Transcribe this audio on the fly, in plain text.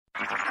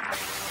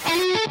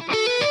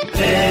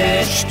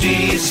HD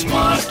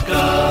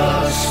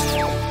Smartcast.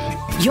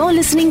 You're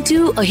listening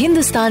to a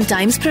Hindustan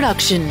Times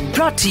production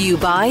brought to you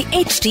by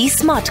HD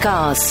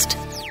Smartcast.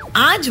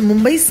 आज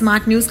Mumbai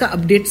smart news का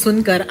update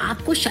सुनकर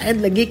आपको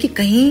शायद लगे कि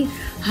कहीं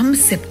हम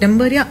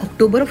सितंबर या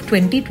अक्टूबर ऑफ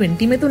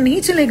 2020 में तो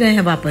नहीं चले गए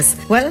हैं वापस।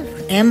 Well,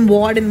 M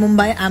ward in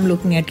Mumbai, I am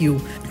looking at you.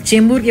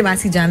 Chembur के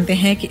वासी जानते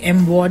हैं कि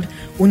एम वार्ड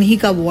उन्हीं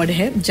का वार्ड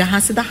है जहां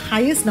से the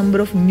highest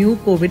number of new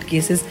Covid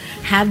cases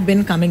have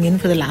been coming in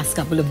for the last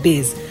couple of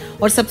days.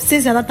 और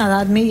सबसे ज्यादा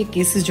तादाद में ये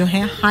केसेस जो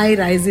हैं हाई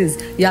राइजेस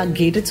या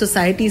गेटेड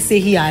सोसाइटी से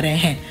ही आ रहे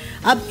हैं।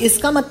 अब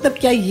इसका मतलब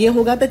क्या ये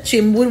होगा कि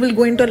Chembur will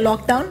go into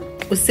lockdown?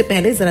 उससे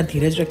पहले जरा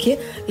धीरज रखिए।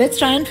 Let's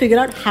try and figure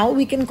out how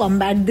we can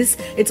combat this.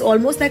 It's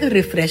almost like a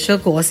refresher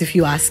course if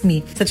you ask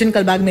me. Sachin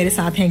Kalbag मेरे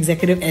साथ हैं,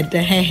 एग्जीक्यूटिव एडिटर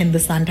हैं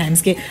हिंदुस्तान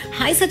टाइम्स के।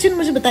 हाय सचिन,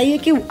 मुझे बताइए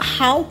कि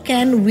how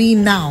can we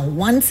now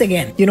once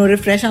again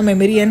refresh our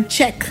memory and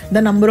check the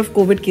number of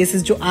COVID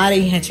cases जो आ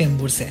रही हैं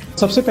चेंबूर से।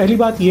 सबसे पहली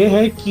बात यह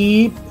है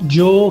कि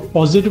जो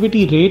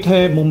पॉजिटिविटी रेट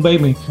है मुंबई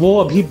में वो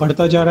अभी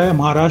बढ़ता जा रहा है।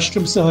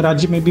 महाराष्ट्र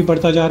राज्य में भी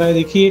बढ़ता जा रहा है।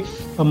 देखिए,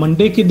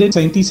 मंडे के दिन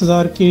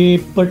 37,000 के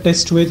पर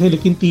टेस्ट हुए थे,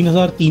 लेकिन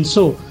 3,300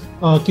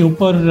 के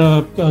ऊपर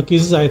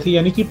केसेस आए थे,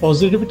 यानी कि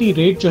पॉजिटिविटी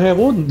रेट जो है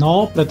वो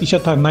 9%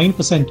 था,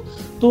 9%।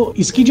 तो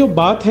इसकी जो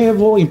बात है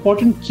वो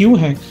इम्पोर्टेंट क्यों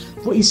है?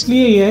 वो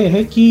इसलिए यह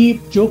है कि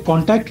जो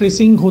कॉन्टैक्ट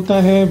ट्रेसिंग होता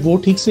है वो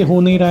ठीक से हो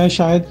नहीं रहा है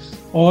शायद,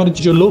 और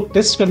जो लोग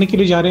टेस्ट करने के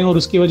लिए जा रहे हैं और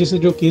उसकी वजह से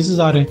जो केसेस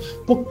आ रहे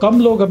हैं वो कम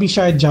लोग अभी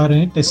शायद जा रहे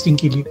हैं टेस्टिंग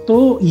के लिए।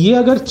 तो ये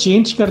अगर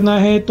चेंज करना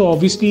है तो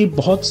ऑब्वियसली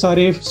बहुत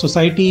सारे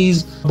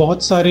सोसाइटीज,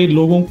 बहुत सारे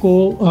लोगों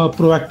को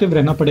प्रोएक्टिव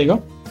रहना पड़ेगा।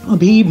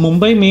 अभी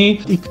मुंबई में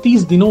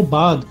 31 दिनों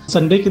बाद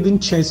संडे के दिन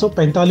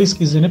 645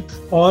 केसेस हैं,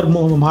 और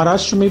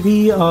महाराष्ट्र में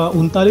भी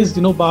 39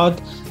 दिनों बाद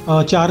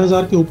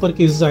 4,000 के ऊपर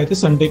केसेस आए थे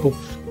संडे को।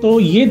 तो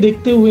ये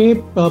देखते हुए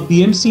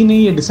बीएमसी ने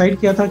ये डिसाइड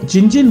किया था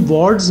जिन जिन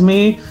वार्ड्स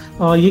में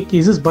ये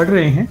केसेस बढ़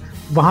रहे हैं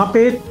वहाँ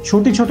पे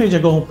छोटे छोटे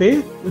जगहों पे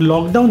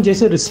लॉकडाउन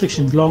जैसे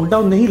रिस्ट्रिक्शंस,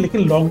 लॉकडाउन नहीं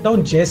लेकिन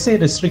लॉकडाउन जैसे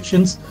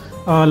रिस्ट्रिक्शंस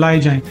लाए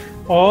जाएं।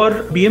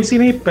 और बीएमसी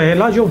ने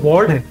पहला जो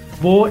वार्ड है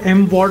वो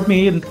एम वार्ड में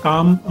ये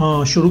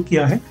काम शुरू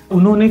किया है।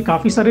 उन्होंने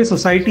काफ़ी सारे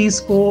सोसाइटीज़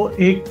को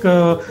एक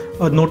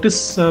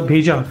नोटिस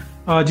भेजा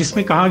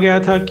जिसमें कहा गया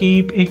था कि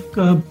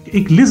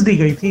एक लिस्ट दी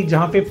गई थी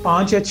जहाँ पे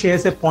 5 या 6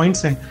 ऐसे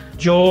पॉइंट्स हैं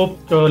जो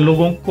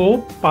लोगों को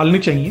पालने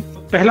चाहिए।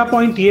 पहला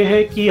पॉइंट ये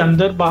है कि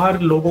अंदर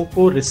बाहर लोगों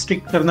को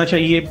रिस्ट्रिक्ट करना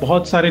चाहिए।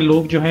 बहुत सारे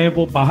लोग जो हैं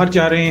वो बाहर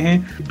जा रहे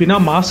हैं, बिना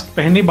मास्क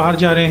पहने बाहर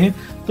जा रहे हैं।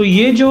 तो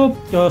ये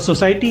जो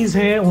सोसाइटीज़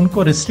हैं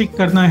उनको रिस्ट्रिक्ट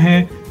करना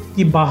है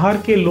कि बाहर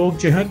के लोग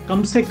जो हैं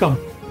कम से कम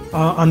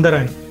अंदर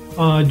आए।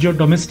 जो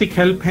डोमेस्टिक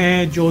हेल्प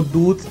हैं, जो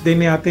दूध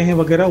देने आते हैं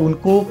वगैरह,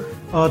 उनको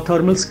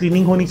थर्मल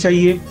स्क्रीनिंग होनी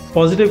चाहिए।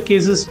 पॉजिटिव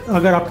केसेस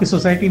अगर आपकी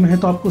सोसाइटी में है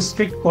तो आपको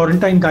स्ट्रिक्ट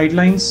क्वारंटाइन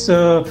गाइडलाइंस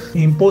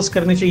इम्पोज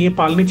करने चाहिए,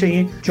 पालने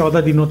चाहिए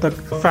 14 दिनों तक।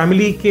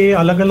 फैमिली के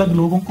अलग अलग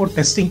लोगों को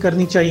टेस्टिंग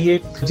करनी चाहिए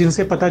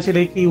जिनसे पता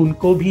चले कि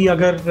उनको भी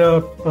अगर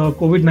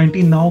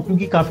कोविड-19 ना हो,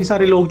 क्योंकि काफ़ी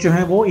सारे लोग जो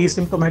हैं वो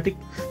एसिम्प्टोमेटिक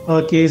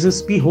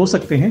केसेस भी हो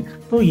सकते हैं।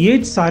 तो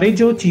ये सारे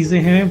जो चीज़ें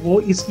हैं वो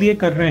इसलिए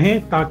कर रहे हैं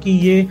ताकि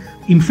ये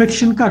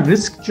इन्फेक्शन का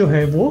रिस्क जो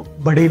है वो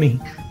बढ़े नहीं।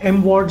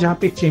 एम वार्ड जहाँ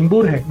पे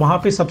चेंबूर है वहाँ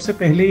पे सबसे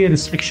पहले ये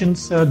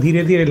रिस्ट्रिक्शंस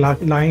धीरे धीरे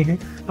लाए हैं।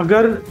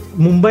 अगर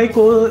मुंबई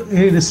को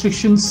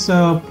restrictions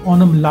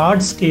on a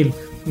large scale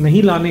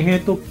नहीं लाने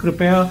हैं तो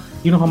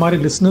कृपया हमारे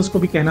लिसनर्स को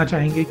भी कहना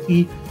चाहेंगे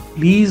कि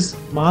प्लीज़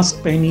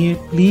मास्क पहनिए,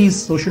 प्लीज़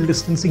सोशल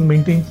डिस्टेंसिंग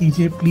मेंटेन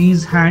कीजिए,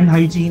 प्लीज़ हैंड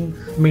हाइजीन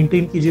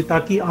मेंटेन कीजिए,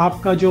 ताकि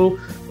आपका जो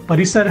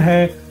परिसर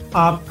है,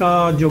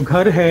 आपका जो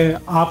घर है,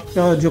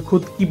 आपका जो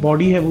खुद की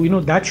बॉडी है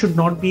वो that should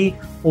not be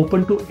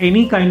open to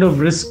any kind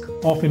of risk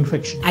of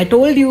infection. I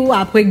told you,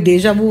 आपको एक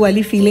डेजा वू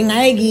वाली फीलिंग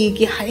आएगी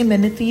कि हाय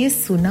मैंने तो ये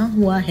सुना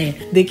हुआ है।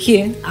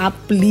 देखिए, आप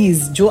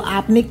प्लीज जो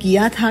आपने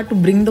किया था to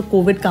bring the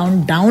COVID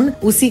count down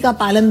उसी का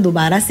पालन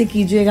दोबारा से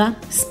कीजिएगा,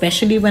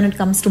 specially when it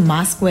comes to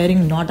mask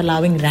wearing, not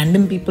allowing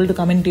random people to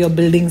come into your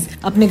buildings.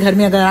 अपने घर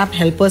में अगर आप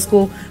हेल्पर्स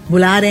को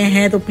बुला रहे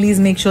हैं तो please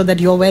make sure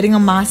that you are wearing a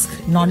mask,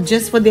 not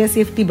just for their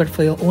safety but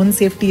for your own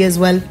safety as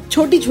well.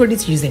 छोटी छोटी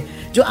चीजें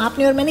जो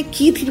आपने और मैंने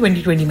की थी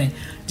 2020 में,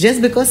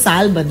 जस्ट बिकॉज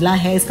साल बदला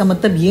है इसका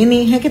मतलब ये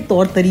नहीं है कि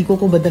तौर तरीकों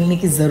को बदलने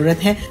की जरूरत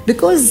है,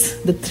 बिकॉज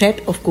द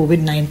थ्रेट ऑफ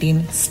कोविड-19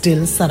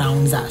 still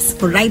surrounds us.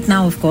 For right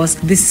now, of course,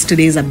 this is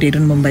today's update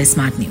on Mumbai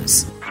smart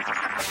news.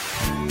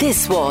 This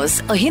was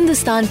a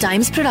Hindustan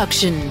Times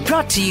production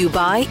brought to you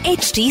by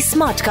HD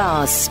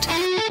Smartcast.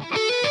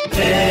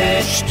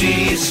 HD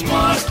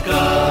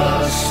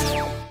Smartcast.